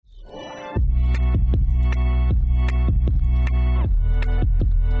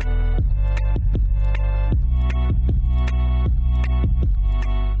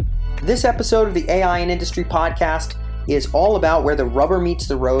This episode of the AI in Industry podcast is all about where the rubber meets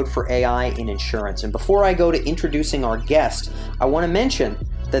the road for AI in insurance. And before I go to introducing our guest, I want to mention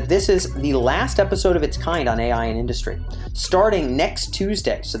that this is the last episode of its kind on AI in industry. Starting next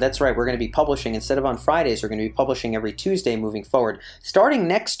Tuesday, so that's right, we're going to be publishing, instead of on Fridays, we're going to be publishing every Tuesday moving forward. Starting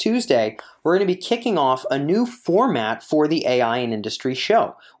next Tuesday, we're going to be kicking off a new format for the AI in Industry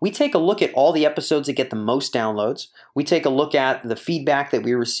show. We take a look at all the episodes that get the most downloads. We take a look at the feedback that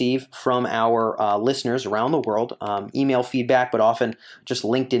we receive from our listeners around the world, email feedback, but often just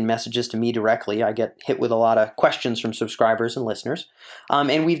LinkedIn messages to me directly. I get hit with a lot of questions from subscribers and listeners.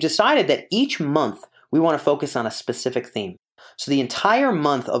 And we've decided that each month we want to focus on a specific theme. So the entire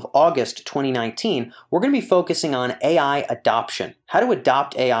month of August 2019, we're going to be focusing on AI adoption, how to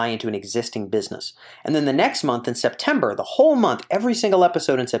adopt AI into an existing business. And then the next month in September, the whole month, every single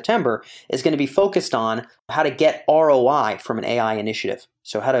episode in September is going to be focused on how to get ROI from an AI initiative.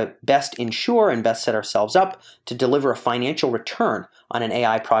 So how to best ensure and best set ourselves up to deliver a financial return on an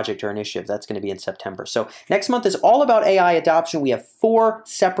AI project or initiative. That's going to be in September. So next month is all about AI adoption. We have 4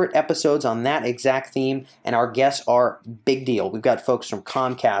 separate episodes on that exact theme, and our guests are big deal. We've got folks from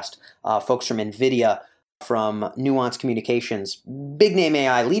Comcast, folks from NVIDIA, from Nuance Communications, big name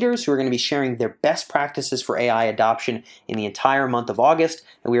AI leaders who are going to be sharing their best practices for AI adoption in the entire month of August.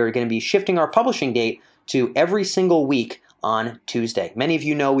 And we are going to be shifting our publishing date to every single week on Tuesday. Many of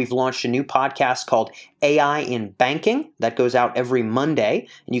you know we've launched a new podcast called AI in Banking that goes out every Monday,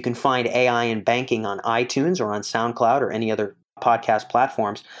 and you can find AI in Banking on iTunes or on SoundCloud or any other podcast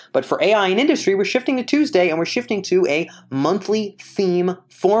platforms. But for AI in Industry, we're shifting to Tuesday, and we're shifting to a monthly theme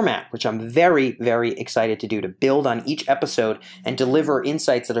format, which I'm very, very excited to do, to build on each episode and deliver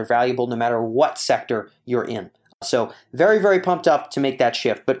insights that are valuable no matter what sector you're in. So very, very pumped up to make that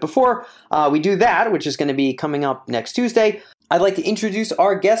shift. But before we do that, which is going to be coming up next Tuesday, I'd like to introduce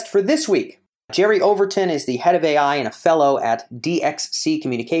our guest for this week. Jerry Overton is the head of AI and a fellow at DXC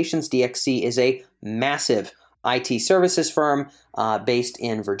Communications. DXC is a massive IT services firm based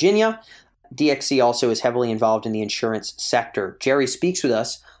in Virginia. DXC also is heavily involved in the insurance sector. Jerry speaks with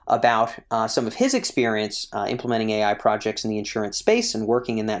us about some of his experience implementing AI projects in the insurance space and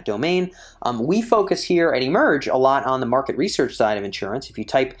working in that domain. We focus here at Emerge a lot on the market research side of insurance. If you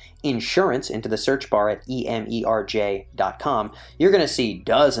type insurance into the search bar at emerj.com, you're going to see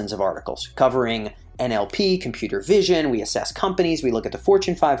dozens of articles covering NLP, computer vision. We assess companies. We look at the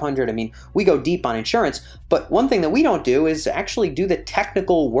Fortune 500. I mean, we go deep on insurance. But one thing that we don't do is actually do the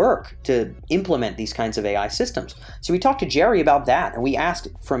technical work to implement these kinds of AI systems. So we talked to Jerry about that, and we asked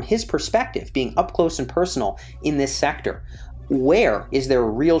from his perspective, being up close and personal in this sector, where is there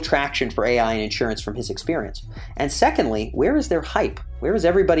real traction for AI in insurance from his experience? And secondly, where is there hype? Where is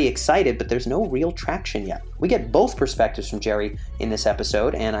everybody excited, but there's no real traction yet? We get both perspectives from Jerry in this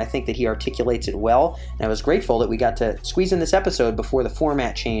episode, and I think that he articulates it well. And I was grateful that we got to squeeze in this episode before the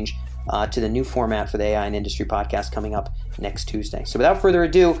format change to the new format for the AI in Industry podcast coming up next Tuesday. So without further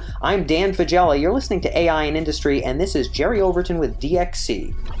ado, I'm Dan Faggella. You're listening to AI in Industry, and this is Jerry Overton with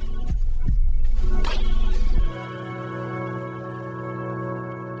DXC.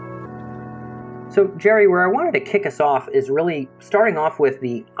 So, Jerry, where I wanted to kick us off is really starting off with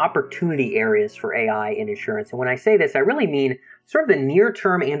the opportunity areas for AI in insurance. And when I say this, I really mean sort of the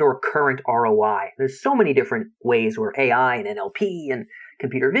near-term and or current ROI. There's so many different ways where AI and NLP and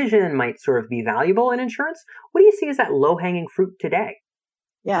computer vision might sort of be valuable in insurance. What do you see as that low-hanging fruit today?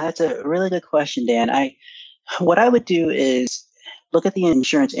 Yeah, that's a really good question, Dan. What I would do is look at the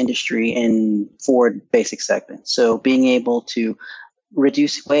insurance industry in 4 basic segments. So being able to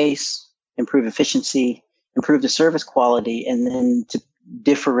reduce waste, improve efficiency, improve the service quality, and then to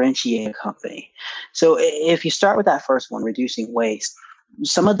differentiate a company. So if you start with that first one, reducing waste,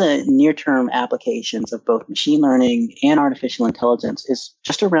 some of the near-term applications of both machine learning and artificial intelligence is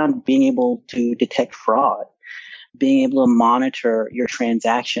just around being able to detect fraud, being able to monitor your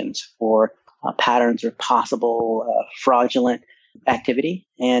transactions for patterns of possible fraudulent activity,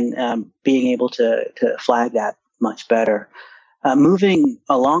 and being able to flag that much better. Moving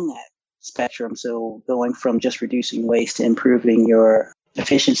along that spectrum, so going from just reducing waste to improving your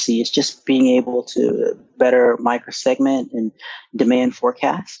efficiency, is just being able to better microsegment and demand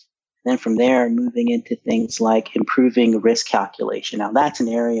forecast. And then from there, moving into things like improving risk calculation. Now, that's an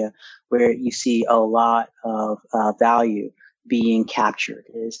area where you see a lot of value being captured.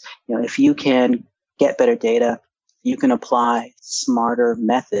 Is, if you can get better data, you can apply smarter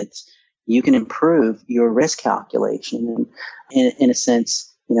methods, you can improve your risk calculation. And in a sense,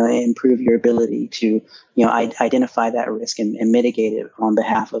 improve your ability to, identify that risk and mitigate it on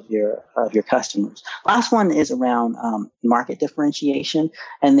behalf of your customers. Last one is around market differentiation,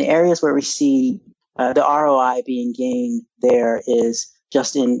 and the areas where we see the ROI being gained there is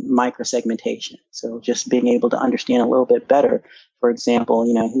just in microsegmentation. So just being able to understand a little bit better, for example,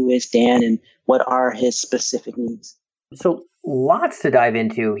 who is Dan and what are his specific needs. So lots to dive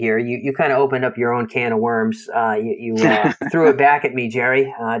into here. You kind of opened up your own can of worms. You threw it back at me,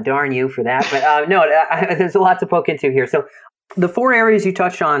 Jerry. Darn you for that. But no, there's a lot to poke into here. So the 4 areas you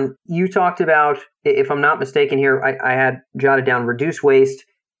touched on, you talked about, if I'm not mistaken here, I had jotted down reduce waste.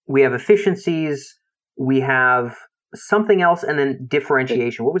 We have efficiencies. We have something else, and then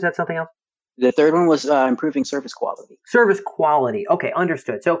differentiation. What was that something else? The third one was improving service quality. Service quality. Okay,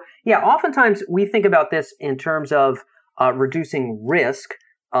 understood. So yeah, oftentimes we think about this in terms of reducing risk,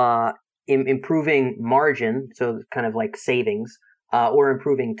 improving margin, so kind of like savings, or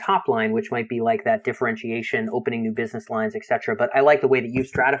improving top line, which might be like that differentiation, opening new business lines, etc. But I like the way that you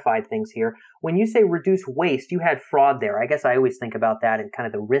stratified things here. When you say reduce waste, you had fraud there. I guess I always think about that in kind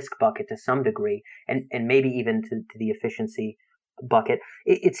of the risk bucket to some degree, and maybe even to the efficiency bucket.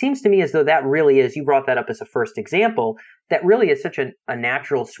 It seems to me as though that really is, you brought that up as a first example, that really is such a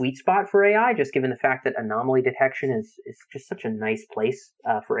natural sweet spot for AI, just given the fact that anomaly detection is just such a nice place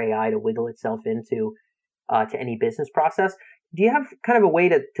for AI to wiggle itself into to any business process. Do you have kind of a way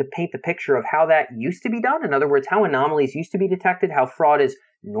to paint the picture of how that used to be done? In other words, how anomalies used to be detected, how fraud is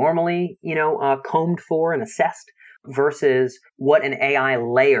normally, combed for and assessed versus what an AI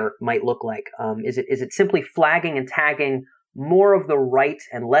layer might look like? Is it simply flagging and tagging more of the right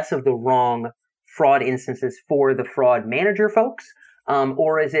and less of the wrong fraud instances for the fraud manager folks?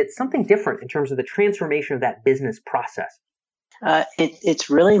 Or is it something different in terms of the transformation of that business process? It's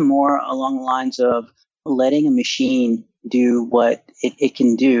really more along the lines of letting a machine do what it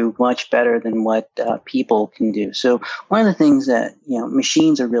can do much better than what people can do. So one of the things that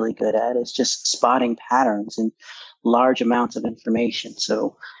machines are really good at is just spotting patterns in large amounts of information.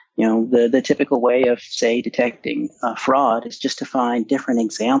 So the typical way of, say, detecting fraud is just to find different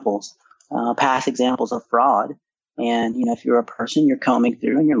examples, past examples of fraud. And, if you're a person, you're combing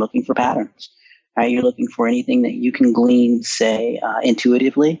through and you're looking for patterns. Right? You're looking for anything that you can glean, say,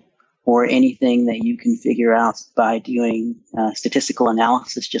 intuitively, or anything that you can figure out by doing statistical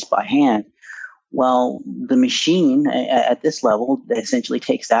analysis just by hand. Well, the machine at this level essentially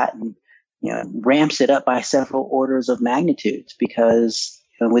takes that and ramps it up by several orders of magnitudes, because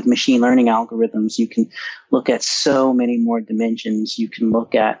with machine learning algorithms, you can look at so many more dimensions. You can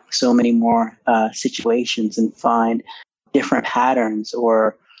look at so many more situations and find different patterns,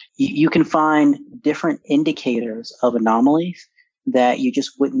 or you can find different indicators of anomalies that you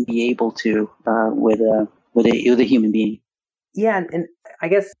just wouldn't be able to with a human being. Yeah, and I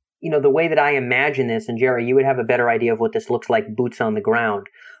guess the way that I imagine this, and Jerry, you would have a better idea of what this looks like, boots on the ground.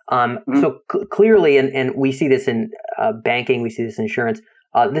 So clearly, and we see this in banking, we see this in insurance.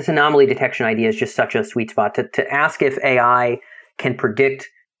 This anomaly detection idea is just such a sweet spot to ask if AI can predict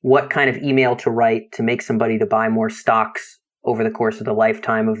what kind of email to write to make somebody to buy more stocks over the course of the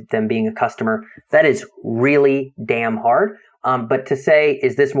lifetime of them being a customer. That is really damn hard. But to say,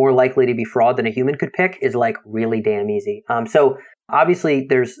 is this more likely to be fraud than a human could pick is like really damn easy. So obviously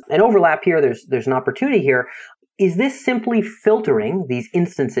there's an overlap here. There's an opportunity here. Is this simply filtering these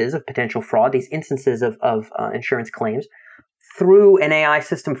instances of potential fraud, these instances of insurance claims through an AI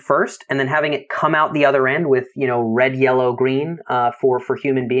system first, and then having it come out the other end with, red, yellow, green for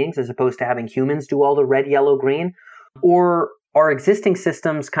human beings, as opposed to having humans do all the red, yellow, green? Or are existing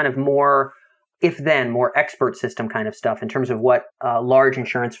systems kind of more more expert system kind of stuff in terms of what large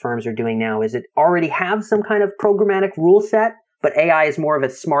insurance firms are doing now? Is it already have some kind of programmatic rule set, but AI is more of a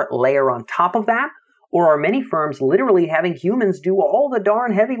smart layer on top of that? Or are many firms literally having humans do all the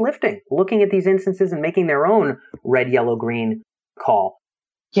darn heavy lifting, looking at these instances and making their own red, yellow, green call?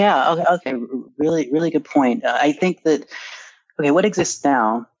 Yeah, okay. Really, really good point. I think that, what exists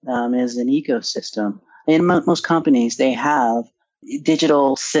now is an ecosystem. In most companies, they have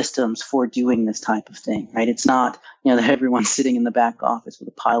digital systems for doing this type of thing, right? It's not, that everyone's sitting in the back office with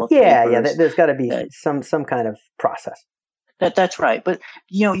a pile of papers. Yeah. There's got to be some kind of process. That's right. But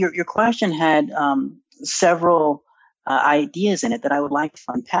your question had several ideas in it that I would like to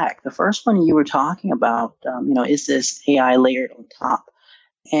unpack. The first one you were talking about, is this AI layered on top?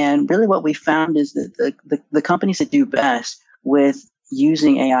 And really, what we found is that the companies that do best with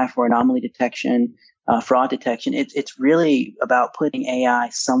using AI for anomaly detection, fraud detection, it's really about putting AI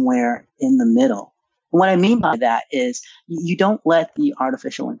somewhere in the middle. And what I mean by that is you don't let the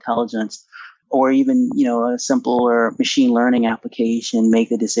artificial intelligence or even, a simpler machine learning application make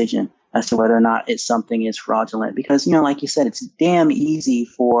the decision as to whether or not something is fraudulent. Because, like you said, it's damn easy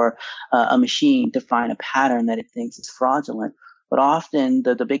for a machine to find a pattern that it thinks is fraudulent. But often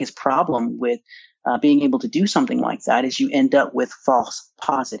the biggest problem with being able to do something like that is you end up with false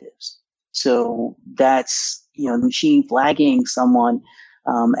positives. So that's, the machine flagging someone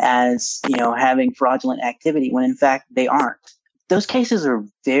as, having fraudulent activity when in fact they aren't. Those cases are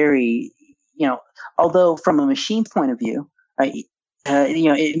very, although from a machine point of view, right,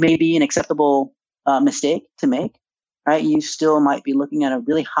 it may be an acceptable mistake to make, right? You still might be looking at a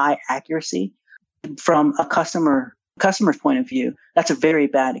really high accuracy. From a customer's point of view, that's a very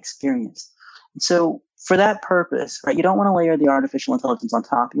bad experience. And so for that purpose, right, you don't want to layer the artificial intelligence on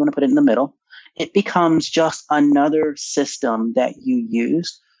top. You want to put it in the middle. It becomes just another system that you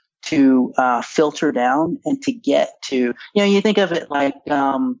use to filter down and to get to, you think of it like,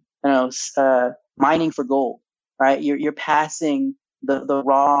 mining for gold, right? You're passing the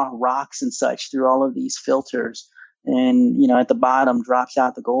raw rocks and such through all of these filters. And, at the bottom drops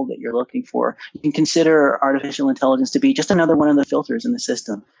out the gold that you're looking for. You can consider artificial intelligence to be just another one of the filters in the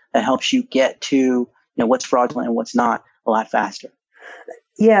system that helps you get to, what's fraudulent and what's not a lot faster.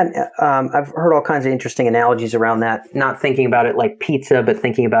 Yeah, I've heard all kinds of interesting analogies around that, not thinking about it like pizza, but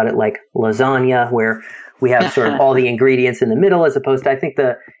thinking about it like lasagna, where we have sort of all the ingredients in the middle, as opposed to, I think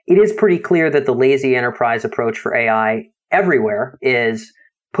it is pretty clear that the lazy enterprise approach for AI everywhere is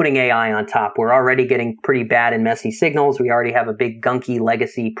putting AI on top. We're already getting pretty bad and messy signals. We already have a big gunky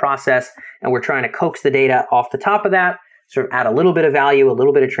legacy process, and we're trying to coax the data off the top of that, sort of add a little bit of value, a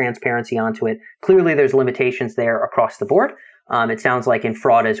little bit of transparency onto it. Clearly, there's limitations there across the board. It sounds like in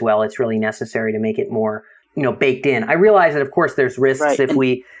fraud as well, it's really necessary to make it more, baked in. I realize that, of course, there's risks.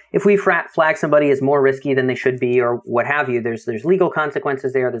 Right. If we flag somebody as more risky than they should be or what have you, there's legal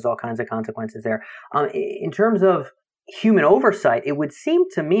consequences there. There's all kinds of consequences there. In terms of human oversight, it would seem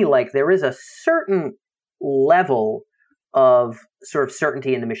to me like there is a certain level of sort of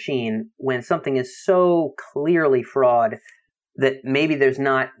certainty in the machine when something is so clearly fraud that maybe there's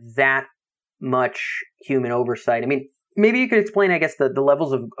not that much human oversight. I mean, maybe you could explain, I guess, the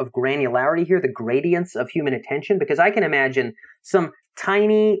levels of granularity here, the gradients of human attention, because I can imagine some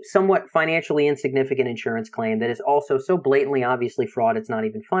tiny, somewhat financially insignificant insurance claim that is also so blatantly, obviously fraud, it's not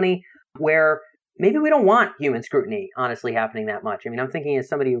even funny, where maybe we don't want human scrutiny, honestly, happening that much. I mean, I'm thinking as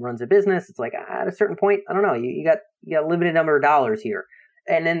somebody who runs a business, it's like at a certain point, I don't know, you got a limited number of dollars here.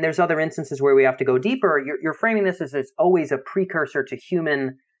 And then there's other instances where we have to go deeper. You're framing this as it's always a precursor to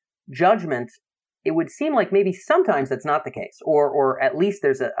human judgment. It would seem like maybe sometimes that's not the case, or at least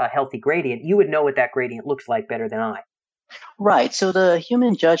there's a healthy gradient. You would know what that gradient looks like better than I. Right. So the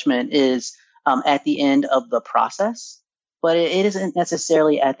human judgment is at the end of the process, but it isn't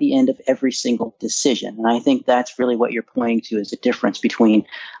necessarily at the end of every single decision. And I think that's really what you're pointing to as a difference between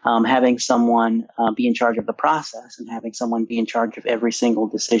having someone be in charge of the process and having someone be in charge of every single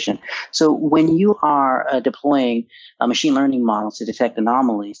decision. So when you are deploying machine learning models to detect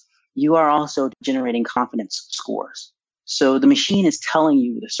anomalies, you are also generating confidence scores. So the machine is telling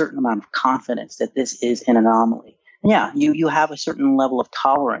you with a certain amount of confidence that this is an anomaly. And yeah, you have a certain level of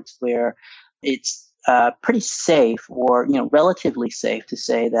tolerance where it's pretty safe or, relatively safe to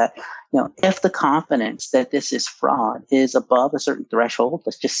say that, if the confidence that this is fraud is above a certain threshold,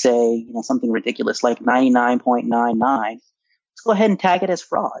 let's just say, something ridiculous like 99.99, let's go ahead and tag it as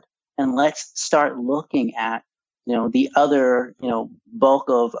fraud. And let's start looking at the other, bulk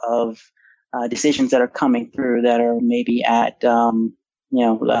of decisions that are coming through that are maybe at, a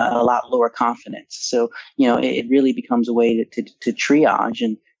lot lower confidence. So, it really becomes a way to triage,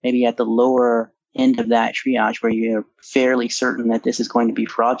 and maybe at the lower end of that triage where you're fairly certain that this is going to be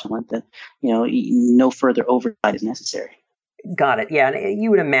fraudulent, that, no further oversight is necessary. Got it. Yeah. And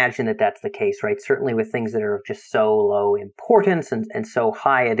you would imagine that that's the case, right? Certainly with things that are of just so low importance and so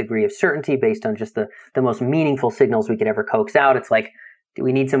high a degree of certainty based on just the most meaningful signals we could ever coax out. It's like, do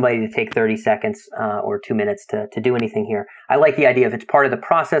we need somebody to take 30 seconds or 2 minutes to do anything here? I like the idea of it's part of the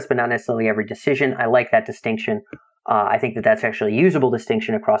process, but not necessarily every decision. I like that distinction. I think that that's actually a usable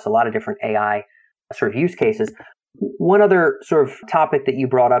distinction across a lot of different AI sort of use cases. One other sort of topic that you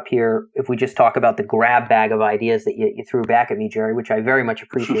brought up here, if we just talk about the grab bag of ideas that you threw back at me, Jerry, which I very much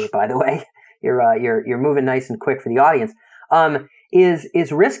appreciate, by the way, you're moving nice and quick for the audience,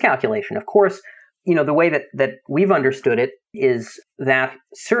 is risk calculation. Of course, the way that we've understood it is that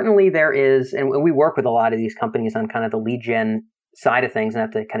certainly there is, and we work with a lot of these companies on kind of the lead gen side of things and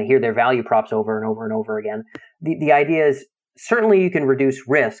have to kind of hear their value props over and over and over again. The idea is certainly you can reduce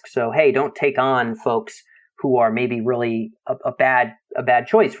risk. So, hey, don't take on folks who are maybe really a bad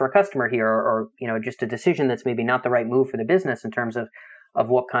choice for a customer here, or just a decision that's maybe not the right move for the business in terms of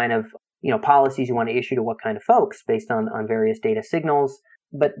what kind of policies you want to issue to what kind of folks based on various data signals.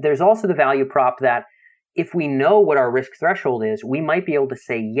 But there's also the value prop that if we know what our risk threshold is, we might be able to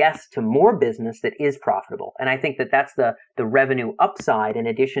say yes to more business that is profitable. And I think that that's the revenue upside, in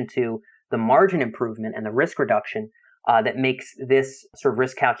addition to the margin improvement and the risk reduction, that makes this sort of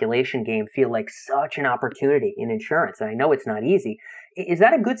risk calculation game feel like such an opportunity in insurance. And I know it's not easy. Is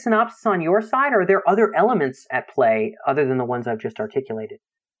that a good synopsis on your side, or are there other elements at play other than the ones I've just articulated?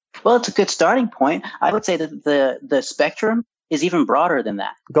 Well, it's a good starting point. I would say that the spectrum is even broader than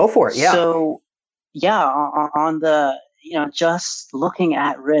that. Go for it. Yeah. So, on the, just looking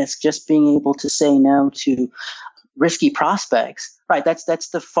at risk, just being able to say no to risky prospects, right? That's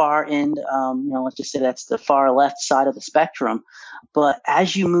the far end. Let's just say that's the far left side of the spectrum. But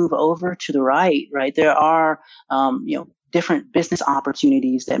as you move over to the right, there are, different business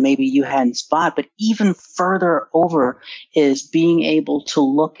opportunities that maybe you hadn't spotted. But even further over is being able to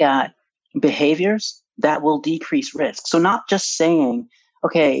look at behaviors that will decrease risk. So not just saying,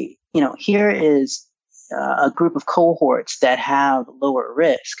 okay, here is a group of cohorts that have lower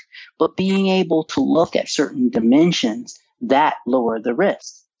risk, but being able to look at certain dimensions that lower the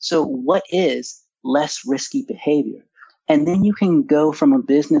risk. So what is less risky behavior? And then you can go from a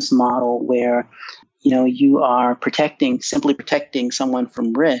business model where you are simply protecting someone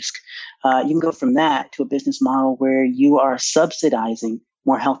from risk. You can go from that to a business model where you are subsidizing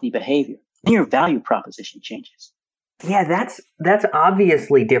more healthy behavior. And your value proposition changes. Yeah, that's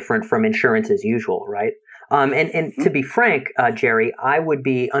obviously different from insurance as usual, right? And to be frank, Jerry, I would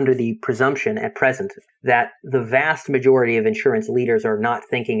be under the presumption at present that the vast majority of insurance leaders are not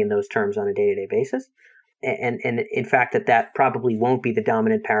thinking in those terms on a day-to-day basis. And in fact, that probably won't be the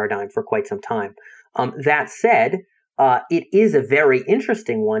dominant paradigm for quite some time. That said, it is a very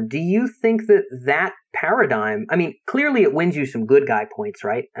interesting one. Do you think that paradigm, clearly it wins you some good guy points,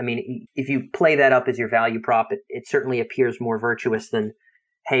 right? If you play that up as your value prop, it certainly appears more virtuous than,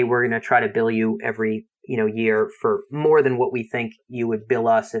 hey, we're going to try to bill you every, year for more than what we think you would bill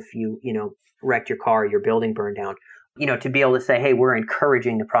us if you, wrecked your car or your building burned down. To be able to say, hey, we're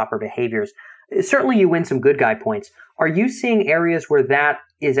encouraging the proper behaviors. Certainly you win some good guy points. Are you seeing areas where that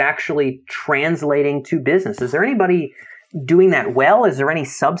is actually translating to business? Is there anybody doing that well? Is there any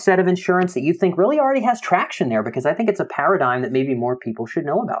subset of insurance that you think really already has traction there? Because I think it's a paradigm that maybe more people should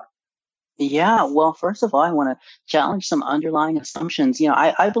know about. Yeah, well, first of all, I want to challenge some underlying assumptions.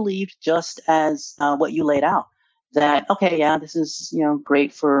 I believed just as what you laid out, that, okay, yeah, this is,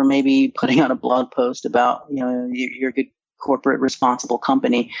 great for maybe putting out a blog post about, you're a good corporate responsible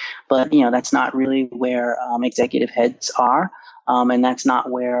company, but that's not really where executive heads are, and that's not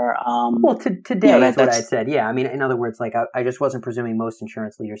where today is what I said. Yeah, in other words, like I just wasn't presuming most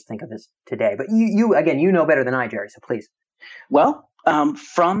insurance leaders think of this today, but you again, know better than I, Jerry, so please. Well,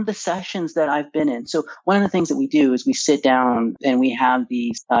 from the sessions that I've been in, so one of the things that we do is we sit down and we have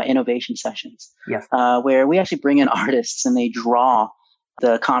these innovation sessions. Yes. Where we actually bring in artists and they draw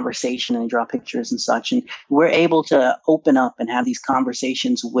the conversation and they draw pictures and such. And we're able to open up and have these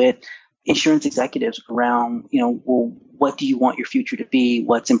conversations with insurance executives around, well, what do you want your future to be?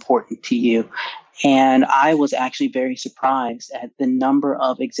 What's important to you? And I was actually very surprised at the number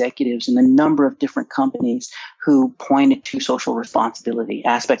of executives and the number of different companies who pointed to social responsibility,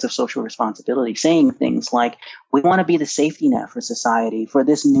 aspects of social responsibility, saying things like, we want to be the safety net for society. For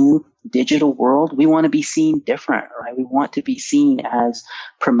this new digital world, we want to be seen different, right? We want to be seen as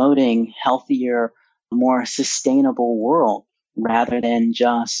promoting healthier, more sustainable world, rather than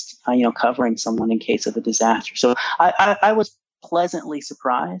just, covering someone in case of a disaster. So I was pleasantly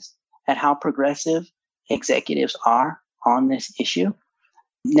surprised at how progressive executives are on this issue.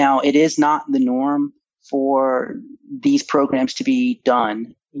 Now, it is not the norm for these programs to be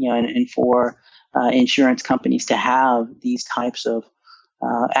done, and for insurance companies to have these types of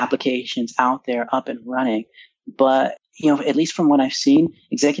applications out there up and running. But, at least from what I've seen,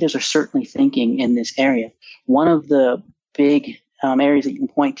 executives are certainly thinking in this area. One of the big areas that you can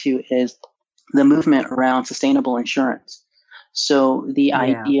point to is the movement around sustainable insurance. So the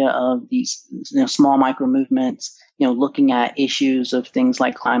idea of these small micro movements, looking at issues of things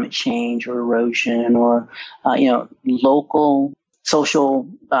like climate change or erosion or local social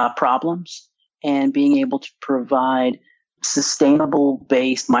problems, and being able to provide sustainable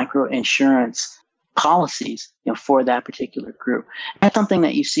based micro insurance policies for that particular group. And that's something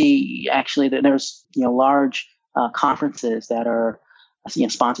that you see actually that there's large conferences that are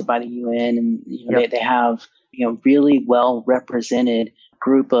sponsored by the UN, and they have really well represented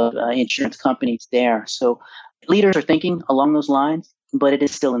group of insurance companies there. So leaders are thinking along those lines, but it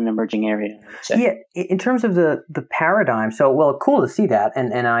is still an emerging area, I would say. Yeah, in terms of the paradigm, so, well, cool to see that.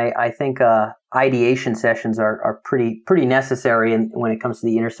 And I think ideation sessions are pretty necessary when it comes to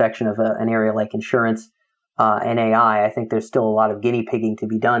the intersection of an area like insurance and AI. I think there's still a lot of guinea pigging to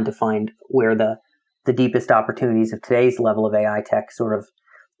be done to find where the deepest opportunities of today's level of AI tech sort of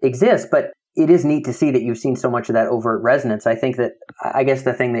exist. But it is neat to see that you've seen so much of that overt resonance. I think that, I guess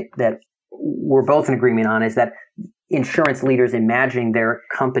the thing that we're both in agreement on is that insurance leaders imagining their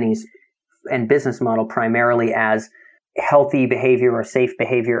companies and business model primarily as healthy behavior or safe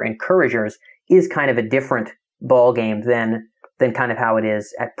behavior encouragers is kind of a different ballgame than kind of how it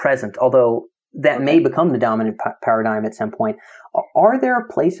is at present, although that may become the dominant paradigm at some point. Are there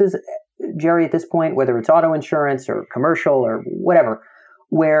places, Jerry, at this point, whether it's auto insurance or commercial or whatever,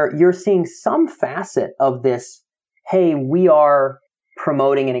 where you're seeing some facet of this, hey, we are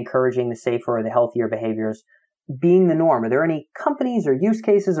promoting and encouraging the safer or the healthier behaviors being the norm? Are there any companies or use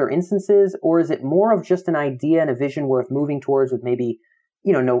cases or instances, or is it more of just an idea and a vision worth moving towards with maybe,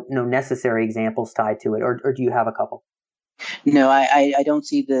 no necessary examples tied to it? Or do you have a couple? No, I don't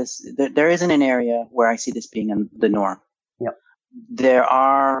see this. There isn't an area where I see this being the norm. Yep. There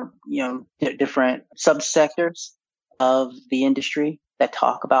are, different subsectors of the industry that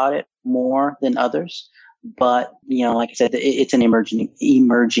talk about it more than others. But, like I said, it's an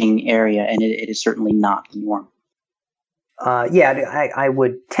emerging area, and it is certainly not the norm. I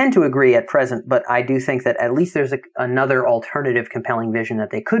would tend to agree at present, but I do think that at least there's another alternative compelling vision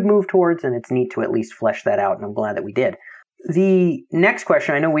that they could move towards, and it's neat to at least flesh that out, and I'm glad that we did. The next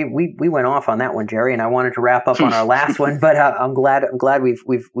question, I know we went off on that one, Jerry, and I wanted to wrap up on our last one, but I'm glad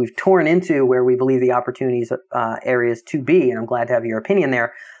we've torn into where we believe the opportunities areas to be, and I'm glad to have your opinion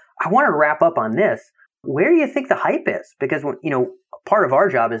there. I wanted to wrap up on this. Where do you think the hype is? Because part of our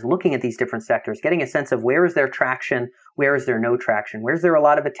job is looking at these different sectors, getting a sense of where is there traction, where is there no traction, where's there a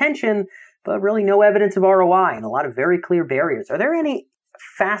lot of attention, but really no evidence of ROI and a lot of very clear barriers. Are there any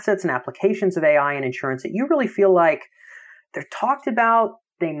facets and applications of AI in insurance that you really feel like they're talked about,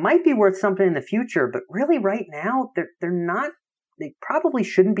 they might be worth something in the future, but really right now they're not, they probably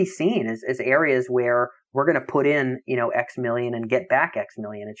shouldn't be seen as areas where we're going to put in, X million and get back X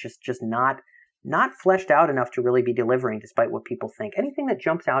million. It's just not fleshed out enough to really be delivering despite what people think. Anything that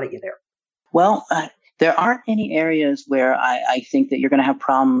jumps out at you there? Well, there aren't any areas where I think that you're going to have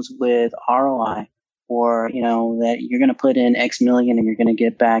problems with ROI, or, that you're going to put in X million and you're going to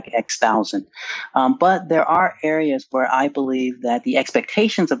get back X thousand. But there are areas where I believe that the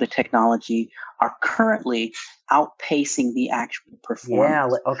expectations of the technology are currently outpacing the actual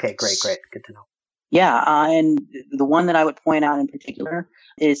performance. Yeah. Okay. Great. Good to know. Yeah. And the one that I would point out in particular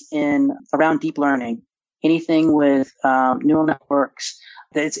is around deep learning. Anything with neural networks.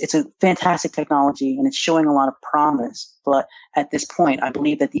 It's a fantastic technology and it's showing a lot of promise. But at this point, I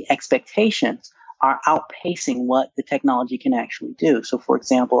believe that the expectations are outpacing what the technology can actually do. So, for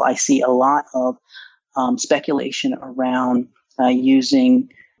example, I see a lot of speculation around using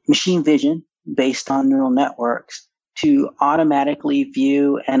machine vision based on neural networks to automatically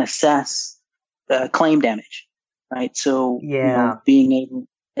view and assess claim damage, right? So, being able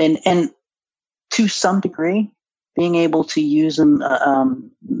and to some degree, being able to use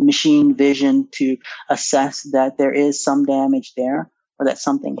machine vision to assess that there is some damage there or that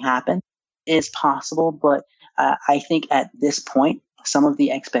something happened is possible. But I think at this point, some of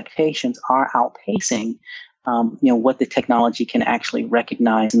the expectations are outpacing, what the technology can actually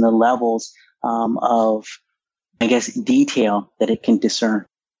recognize and the levels of, I guess, detail that it can discern.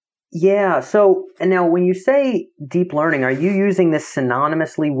 Yeah. So, and now when you say deep learning, are you using this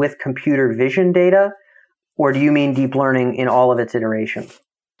synonymously with computer vision data, or do you mean deep learning in all of its iterations?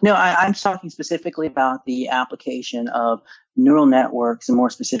 No, I'm talking specifically about the application of neural networks, and more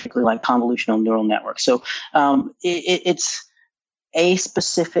specifically like convolutional neural networks. So it's a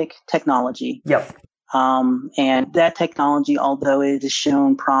specific technology. Yep. And that technology, although it has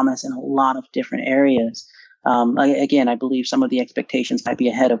shown promise in a lot of different areas, again, I believe some of the expectations might be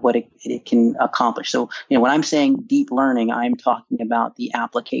ahead of what it can accomplish. So, when I'm saying deep learning, I'm talking about the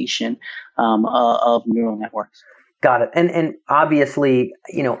application of neural networks. Got it. And obviously,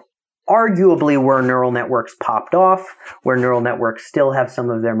 arguably where neural networks popped off, where neural networks still have some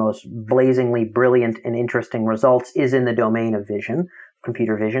of their most blazingly brilliant and interesting results is in the domain of vision,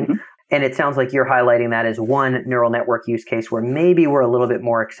 computer vision. Mm-hmm. And it sounds like you're highlighting that as one neural network use case where maybe we're a little bit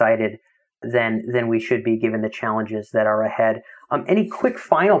more excited than we should be given the challenges that are ahead. Any quick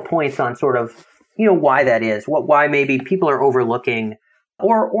final points on sort of, why that is, why maybe people are overlooking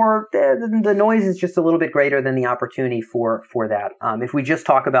or the noise is just a little bit greater than the opportunity for that. If we just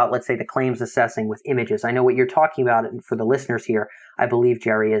talk about, let's say, the claims assessing with images, I know what you're talking about, and for the listeners here, I believe,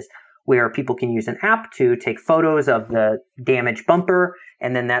 Jerry, is where people can use an app to take photos of the damaged bumper,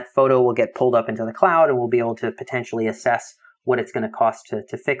 and then that photo will get pulled up into the cloud, and we'll be able to potentially assess what it's going to cost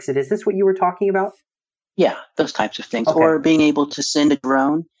to fix it. Is this what you were talking about? Yeah, those types of things. Okay. Or being able to send a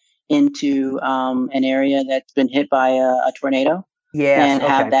drone into an area that's been hit by a tornado. Yes, and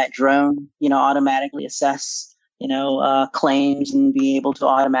have that drone, automatically assess, claims and be able to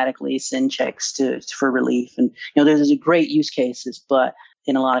automatically send checks for relief. And, there's great use cases, but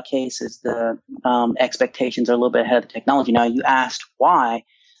in a lot of cases, the expectations are a little bit ahead of the technology. Now, you asked why,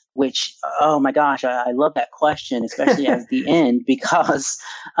 which, oh my gosh, I love that question, especially at the end, because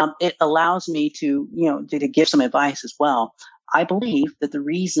it allows me to give some advice as well. I believe that the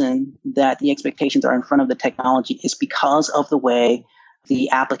reason that the expectations are in front of the technology is because of the way the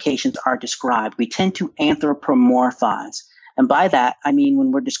applications are described. We tend to anthropomorphize. And by that, I mean,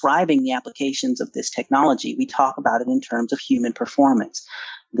 when we're describing the applications of this technology, we talk about it in terms of human performance.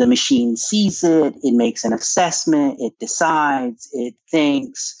 The machine sees it, it makes an assessment, it decides, it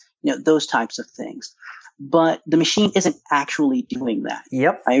thinks, those types of things. But the machine isn't actually doing that.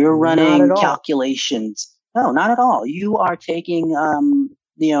 Yep. You're running calculations. No, not at all. You are taking,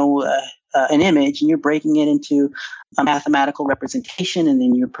 an image and you're breaking it into a mathematical representation, and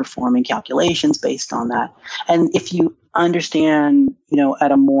then you're performing calculations based on that. And if you understand,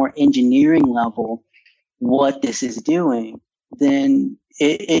 at a more engineering level, what this is doing, then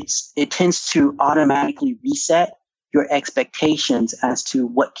it tends to automatically reset your expectations as to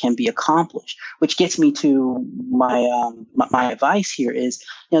what can be accomplished. Which gets me to my advice here is,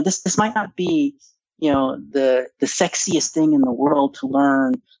 this might not be the sexiest thing in the world to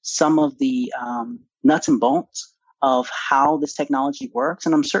learn some of the nuts and bolts of how this technology works.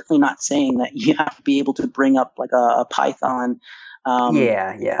 And I'm certainly not saying that you have to be able to bring up like a Python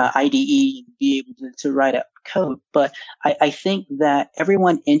IDE, be able to write up code. But I think that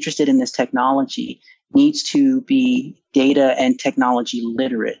everyone interested in this technology needs to be data and technology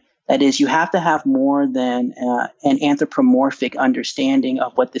literate. That is, you have to have more than an anthropomorphic understanding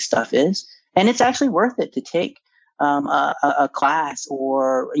of what this stuff is. And it's actually worth it to take a class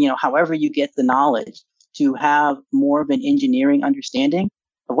or, however you get the knowledge to have more of an engineering understanding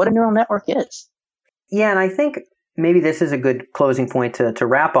of what a neural network is. Yeah, and I think maybe this is a good closing point to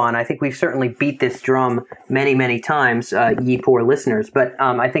wrap on. I think we've certainly beat this drum many, many times, ye poor listeners. But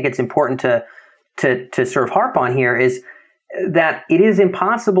I think it's important to sort of harp on here is that it is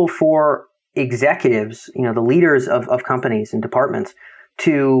impossible for executives, the leaders of companies and departments,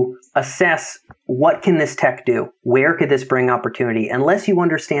 to assess what can this tech do, where could this bring opportunity, unless you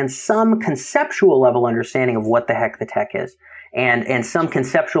understand some conceptual level understanding of what the heck the tech is, and some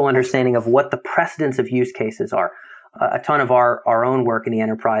conceptual understanding of what the precedents of use cases are. A ton of our own work in the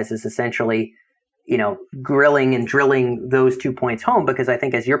enterprise is essentially, grilling and drilling those 2 points home, because I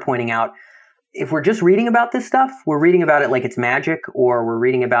think, as you're pointing out, if we're just reading about this stuff, we're reading about it like it's magic, or we're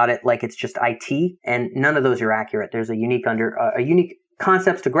reading about it like it's just IT, and none of those are accurate. There's a unique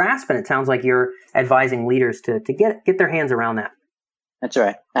concepts to grasp, and it sounds like you're advising leaders to get their hands around that. That's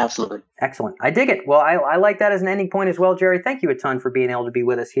right. Absolutely. Excellent. I dig it. Well, I like that as an ending point as well, Jerry. Thank you a ton for being able to be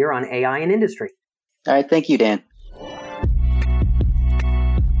with us here on AI and Industry. All right. Thank you, Dan.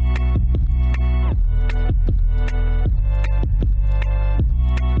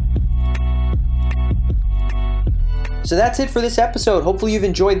 So that's it for this episode. Hopefully you've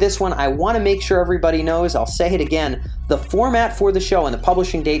enjoyed this one. I want to make sure everybody knows, I'll say it again, the format for the show and the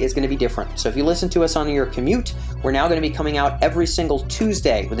publishing date is going to be different. So if you listen to us on your commute, we're now going to be coming out every single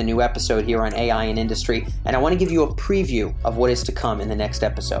Tuesday with a new episode here on AI and Industry. And I want to give you a preview of what is to come in the next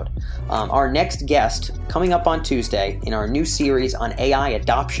episode. Our next guest coming up on Tuesday in our new series on AI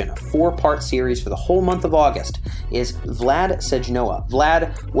adoption, a 4-part series for the whole month of August, is Vlad Sejnoa.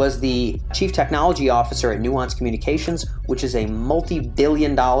 Vlad was the Chief Technology Officer at Nuance Communications, which is a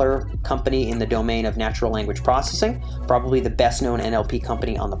multi-billion-dollar company in the domain of natural language processing, probably the best-known NLP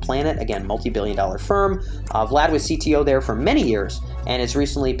company on the planet. Again, multi-billion-dollar firm. Vlad was CTO there for many years and has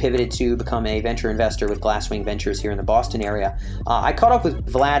recently pivoted to become a venture investor with Glasswing Ventures here in the Boston area. I caught up with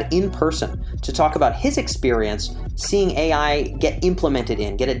Vlad in person to talk about his experience seeing AI get implemented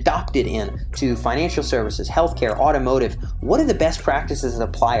get adopted to financial services, healthcare, automotive. What are the best practices that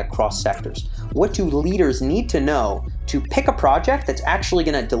apply across sectors? What do leaders need to know to pick a project that's actually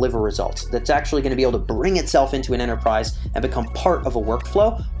going to deliver results, that's actually going to be able to bring itself into an enterprise and become part of a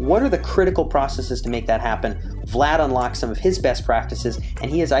workflow. What are the critical processes to make that happen? Vlad unlocks some of his best practices,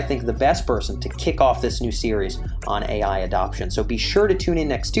 and he is, I think, the best person to kick off this new series on AI adoption. So be sure to tune in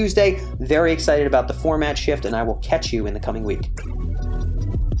next Tuesday. Very excited about the format shift, and I will catch you in the coming week.